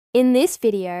In this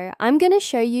video, I'm going to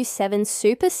show you 7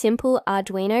 super simple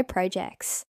Arduino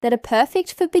projects that are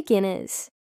perfect for beginners.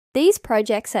 These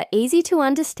projects are easy to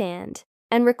understand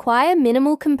and require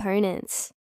minimal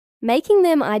components, making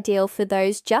them ideal for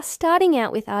those just starting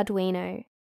out with Arduino.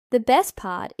 The best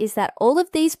part is that all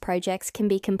of these projects can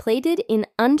be completed in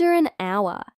under an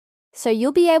hour, so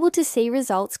you'll be able to see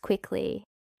results quickly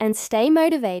and stay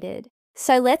motivated.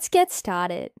 So let's get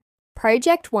started.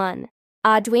 Project 1.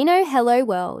 Arduino Hello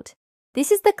World.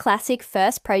 This is the classic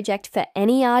first project for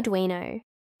any Arduino.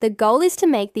 The goal is to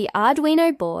make the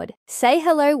Arduino board say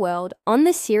Hello World on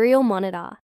the serial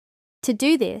monitor. To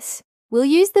do this, we'll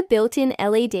use the built-in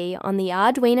LED on the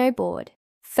Arduino board.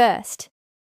 First,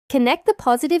 connect the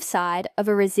positive side of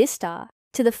a resistor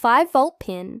to the 5-volt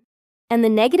pin and the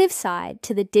negative side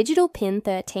to the digital pin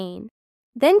 13.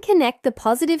 Then connect the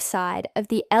positive side of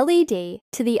the LED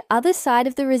to the other side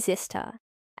of the resistor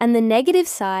and the negative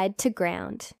side to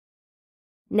ground.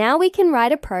 Now we can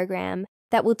write a program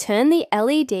that will turn the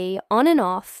LED on and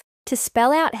off to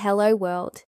spell out Hello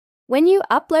World. When you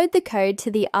upload the code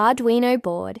to the Arduino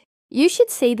board, you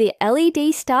should see the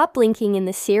LED start blinking in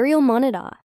the serial monitor.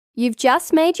 You've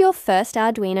just made your first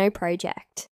Arduino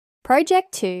project.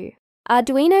 Project 2.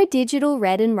 Arduino Digital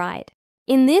Read and Write.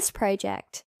 In this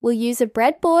project, we'll use a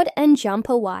breadboard and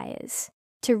jumper wires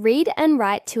to read and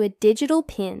write to a digital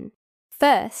pin.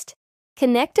 First,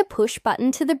 connect a push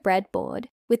button to the breadboard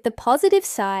with the positive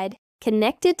side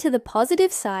connected to the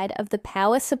positive side of the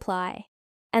power supply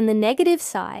and the negative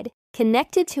side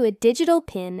connected to a digital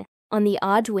pin on the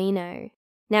Arduino.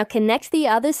 Now connect the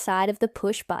other side of the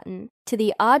push button to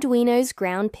the Arduino's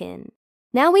ground pin.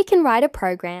 Now we can write a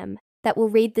program that will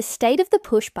read the state of the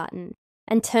push button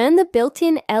and turn the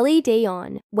built-in LED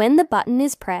on when the button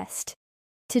is pressed.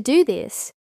 To do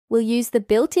this, we'll use the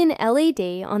built-in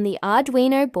LED on the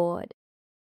Arduino board.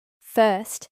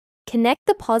 First, connect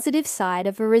the positive side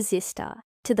of a resistor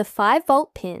to the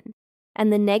 5-volt pin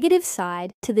and the negative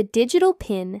side to the digital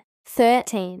pin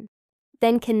 13.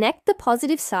 Then connect the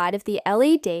positive side of the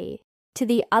LED to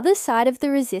the other side of the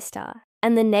resistor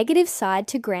and the negative side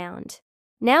to ground.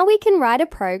 Now we can write a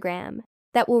program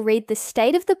that will read the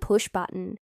state of the push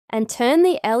button and turn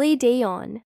the LED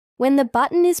on when the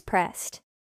button is pressed.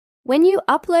 When you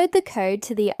upload the code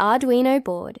to the Arduino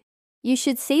board, you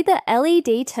should see the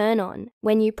LED turn on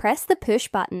when you press the push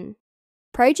button.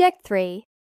 Project 3.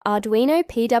 Arduino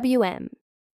PWM.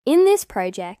 In this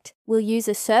project, we'll use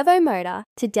a servo motor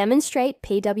to demonstrate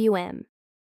PWM.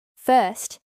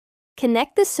 First,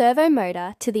 connect the servo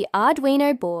motor to the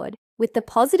Arduino board with the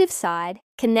positive side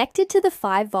connected to the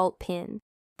 5-volt pin,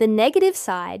 the negative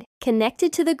side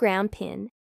connected to the ground pin,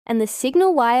 and the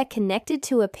signal wire connected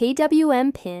to a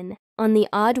PWM pin on the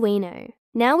Arduino.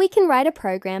 Now we can write a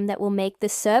program that will make the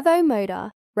servo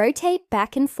motor rotate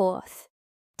back and forth.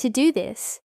 To do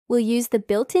this, we'll use the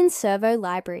built-in servo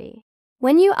library.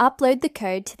 When you upload the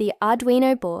code to the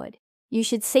Arduino board, you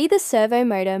should see the servo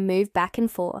motor move back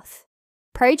and forth.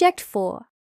 Project 4.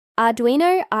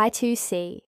 Arduino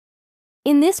I2C.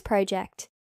 In this project,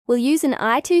 we'll use an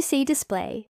I2C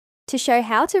display to show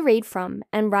how to read from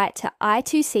and write to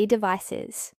I2C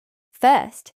devices.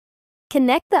 First,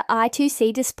 connect the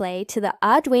I2C display to the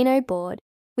Arduino board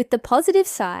with the positive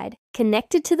side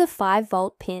connected to the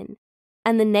 5-volt pin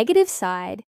and the negative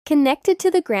side connected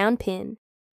to the ground pin.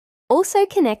 Also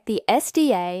connect the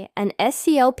SDA and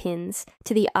SCL pins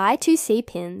to the I2C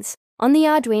pins on the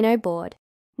Arduino board.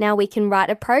 Now we can write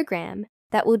a program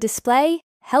that will display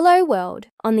Hello World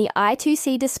on the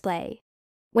I2C display.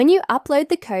 When you upload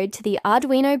the code to the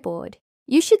Arduino board,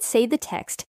 you should see the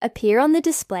text appear on the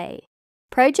display.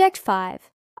 Project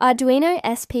 5. Arduino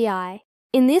SPI.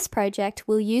 In this project,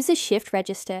 we'll use a shift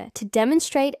register to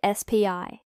demonstrate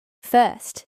SPI.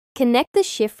 First, connect the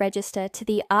shift register to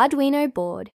the Arduino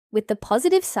board with the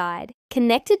positive side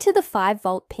connected to the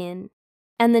 5-volt pin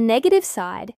and the negative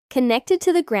side connected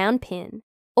to the ground pin.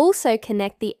 Also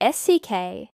connect the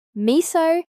SCK,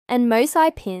 MISO, and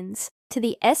MOSI pins to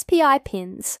the SPI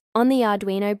pins on the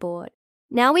Arduino board.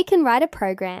 Now we can write a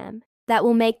program that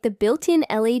will make the built-in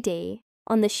LED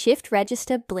on the shift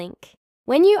register blink.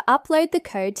 When you upload the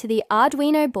code to the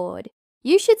Arduino board,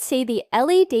 you should see the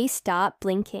LED start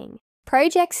blinking.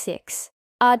 Project 6.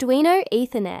 Arduino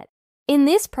Ethernet. In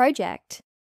this project,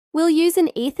 we'll use an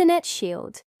Ethernet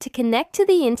shield to connect to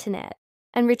the internet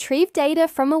and retrieve data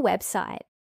from a website.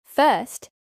 First,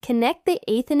 connect the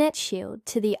Ethernet shield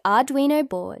to the Arduino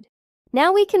board.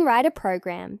 Now we can write a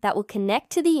program that will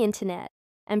connect to the internet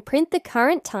and print the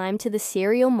current time to the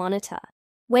serial monitor.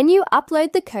 When you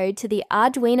upload the code to the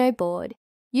Arduino board,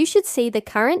 you should see the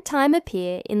current time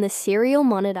appear in the serial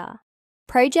monitor.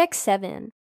 Project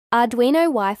 7. Arduino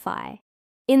Wi-Fi.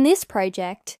 In this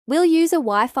project, we'll use a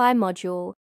Wi-Fi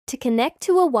module to connect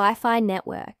to a Wi-Fi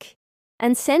network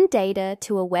and send data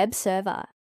to a web server.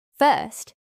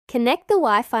 First, connect the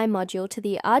Wi-Fi module to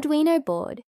the Arduino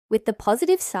board with the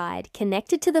positive side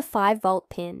connected to the 5-volt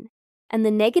pin and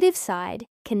the negative side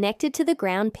connected to the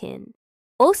ground pin.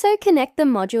 Also connect the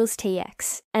module's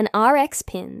TX and RX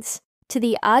pins to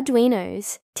the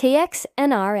Arduino's TX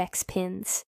and RX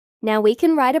pins. Now we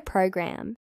can write a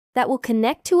program that will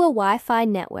connect to a Wi-Fi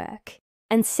network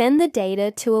and send the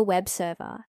data to a web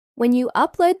server. When you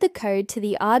upload the code to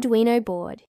the Arduino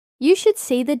board, you should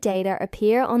see the data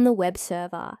appear on the web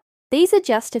server. These are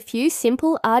just a few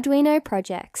simple Arduino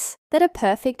projects that are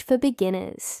perfect for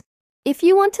beginners. If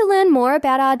you want to learn more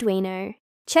about Arduino,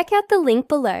 check out the link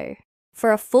below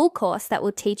for a full course that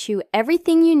will teach you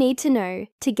everything you need to know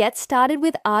to get started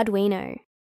with Arduino.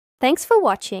 Thanks for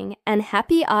watching and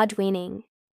happy Arduining!